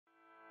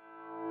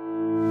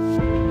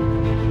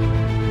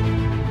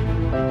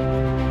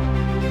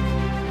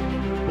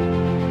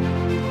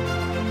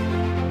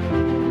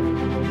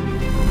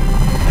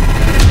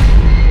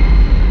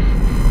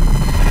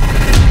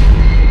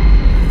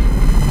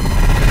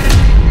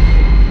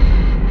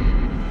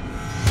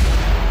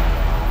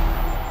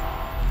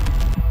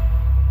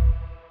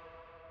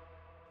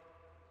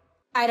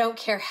I don't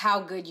care how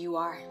good you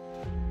are.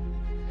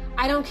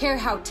 I don't care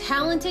how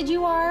talented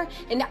you are,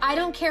 and I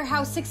don't care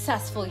how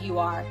successful you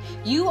are.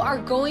 You are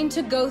going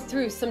to go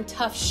through some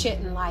tough shit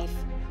in life.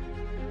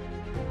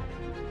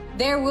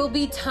 There will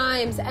be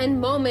times and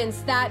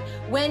moments that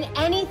when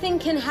anything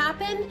can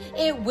happen,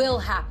 it will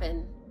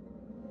happen.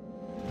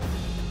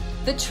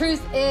 The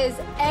truth is,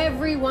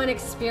 everyone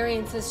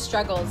experiences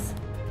struggles.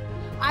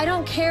 I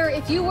don't care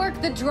if you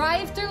work the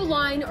drive-through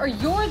line or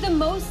you're the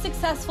most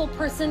successful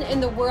person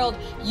in the world,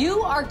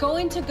 you are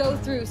going to go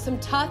through some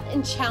tough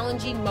and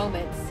challenging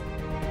moments.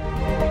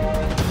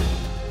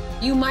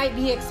 You might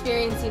be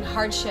experiencing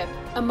hardship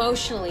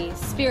emotionally,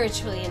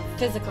 spiritually, and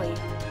physically.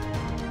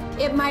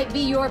 It might be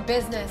your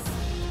business.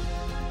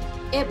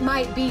 It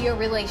might be your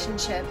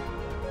relationship.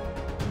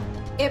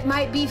 It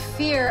might be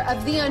fear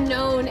of the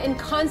unknown and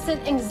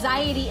constant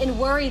anxiety and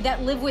worry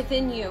that live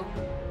within you.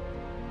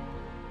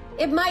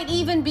 It might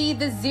even be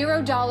the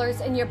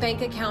 $0 in your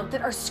bank account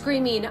that are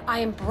screaming, I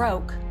am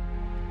broke.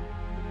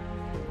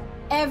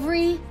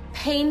 Every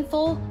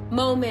painful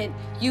moment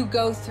you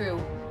go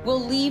through will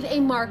leave a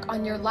mark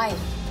on your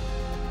life.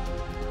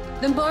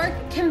 The mark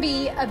can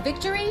be a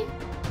victory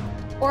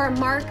or a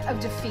mark of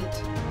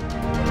defeat.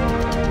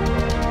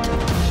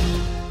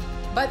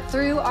 But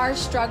through our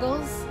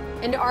struggles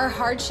and our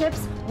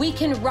hardships, we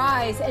can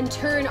rise and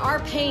turn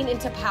our pain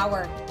into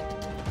power.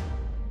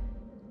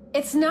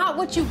 It's not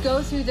what you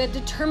go through that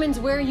determines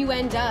where you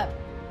end up.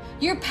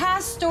 Your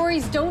past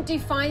stories don't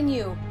define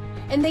you,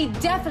 and they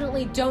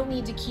definitely don't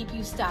need to keep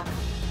you stuck.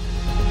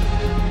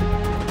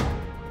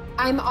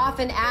 I'm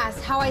often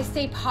asked how I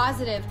stay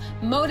positive,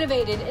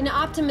 motivated, and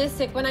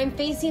optimistic when I'm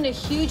facing a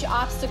huge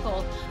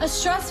obstacle, a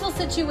stressful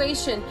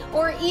situation,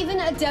 or even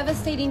a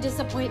devastating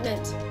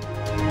disappointment.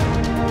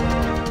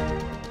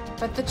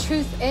 But the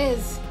truth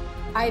is,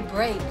 I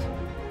break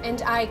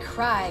and I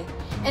cry,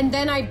 and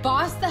then I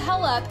boss the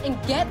hell up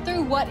and get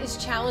through what is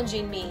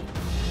challenging me.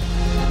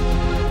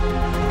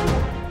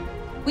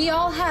 We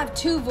all have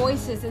two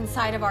voices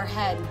inside of our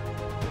head.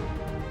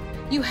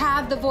 You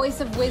have the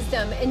voice of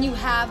wisdom and you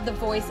have the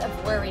voice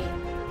of worry.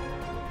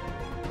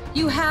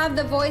 You have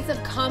the voice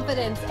of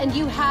confidence and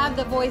you have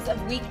the voice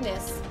of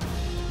weakness.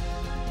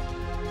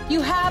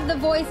 You have the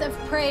voice of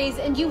praise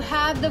and you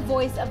have the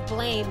voice of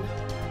blame.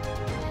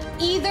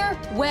 Either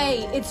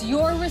way, it's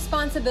your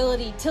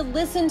responsibility to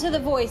listen to the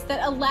voice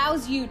that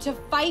allows you to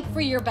fight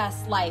for your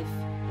best life.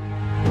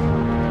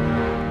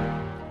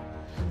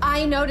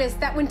 I notice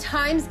that when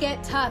times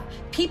get tough,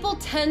 people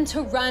tend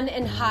to run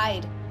and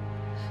hide.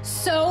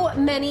 So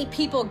many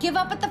people give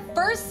up at the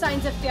first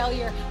signs of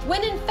failure,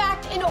 when in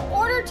fact, in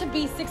order to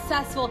be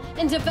successful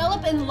and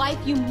develop in life,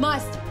 you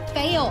must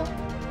fail.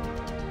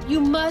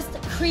 You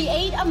must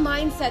create a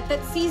mindset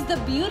that sees the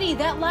beauty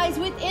that lies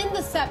within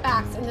the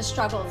setbacks and the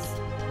struggles.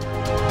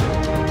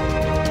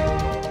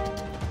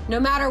 No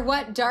matter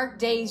what dark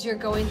days you're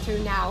going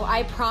through now,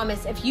 I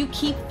promise if you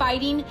keep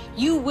fighting,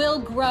 you will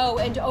grow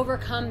and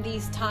overcome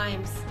these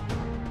times.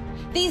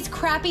 These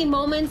crappy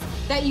moments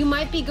that you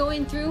might be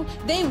going through,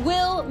 they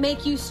will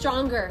make you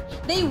stronger.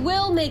 They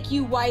will make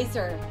you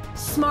wiser,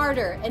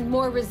 smarter, and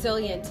more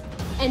resilient,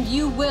 and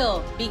you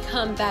will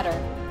become better.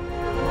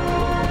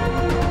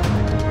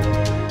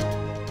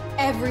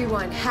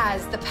 Everyone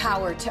has the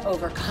power to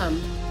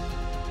overcome.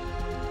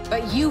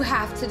 But you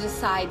have to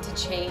decide to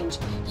change.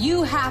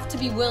 You have to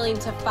be willing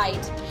to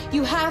fight.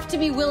 You have to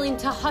be willing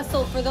to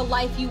hustle for the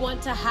life you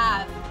want to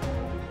have.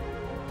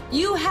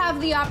 You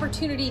have the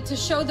opportunity to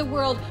show the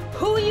world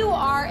who you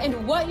are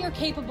and what you're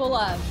capable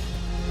of.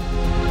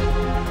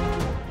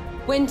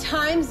 When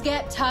times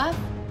get tough,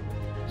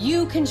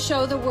 you can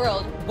show the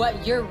world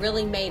what you're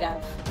really made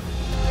of.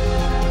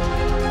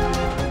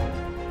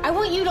 I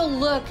want you to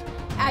look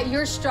at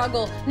your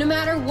struggle, no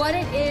matter what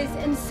it is,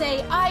 and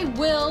say, I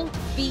will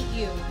beat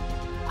you.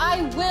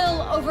 I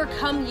will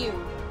overcome you.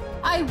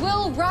 I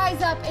will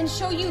rise up and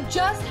show you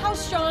just how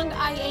strong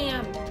I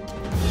am.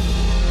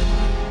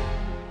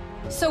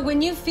 So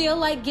when you feel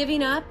like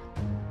giving up,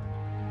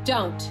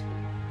 don't.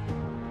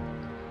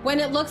 When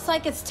it looks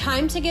like it's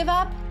time to give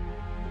up,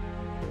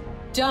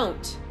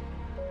 don't.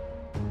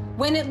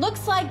 When it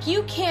looks like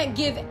you can't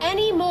give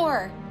any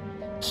more,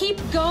 keep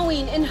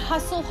going and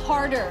hustle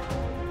harder.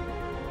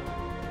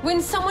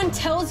 When someone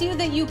tells you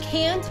that you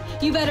can't,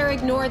 you better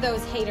ignore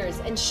those haters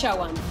and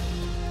show them.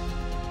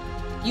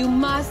 You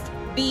must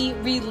be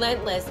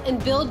relentless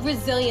and build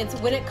resilience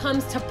when it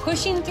comes to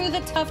pushing through the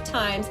tough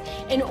times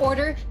in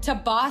order to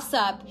boss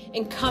up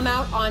and come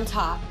out on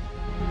top.